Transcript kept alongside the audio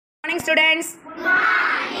morning students.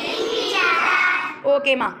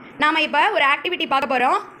 Okay ma. நாம இப்ப ஒரு ஆக்டிவிட்டி பார்க்க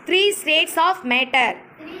போறோம். 3 states of matter.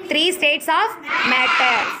 3 states of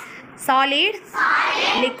matter. Solid,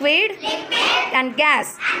 liquid and gas.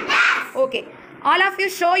 Okay. All of you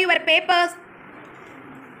show your papers.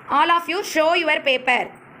 All of you show your paper.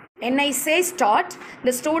 When I say start,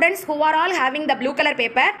 the students who are all having the blue color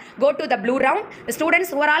paper go to the blue round. The students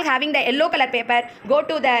who are all having the yellow color paper go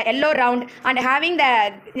to the yellow round, and having the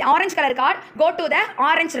orange color card go to the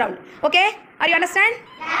orange round. Okay? Are you understand?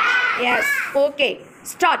 Yes. Okay.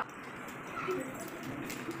 Start.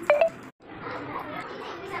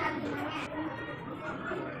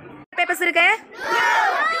 Papers இருக்கு?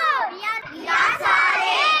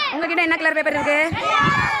 உங்ககிட்ட என்ன colour paper இருக்கு?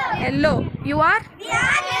 Yellow. You are?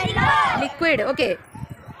 Liquid. Okay.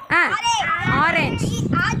 Orange.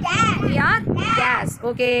 We are gas.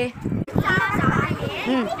 Okay.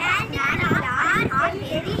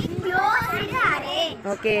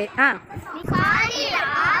 Okay.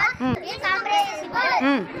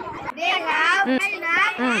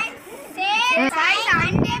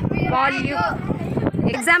 Volume.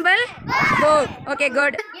 Example? Book. Okay,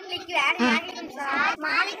 good.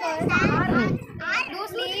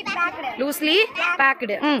 Loosely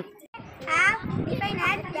packed.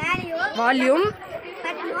 Volume.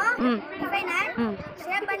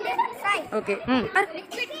 Okay.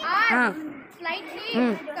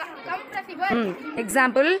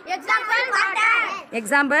 Example.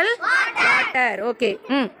 Example. Water. Okay.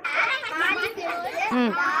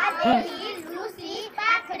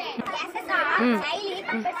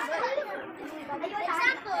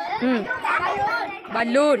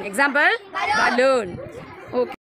 Balloon. Example. Balloon. Okay.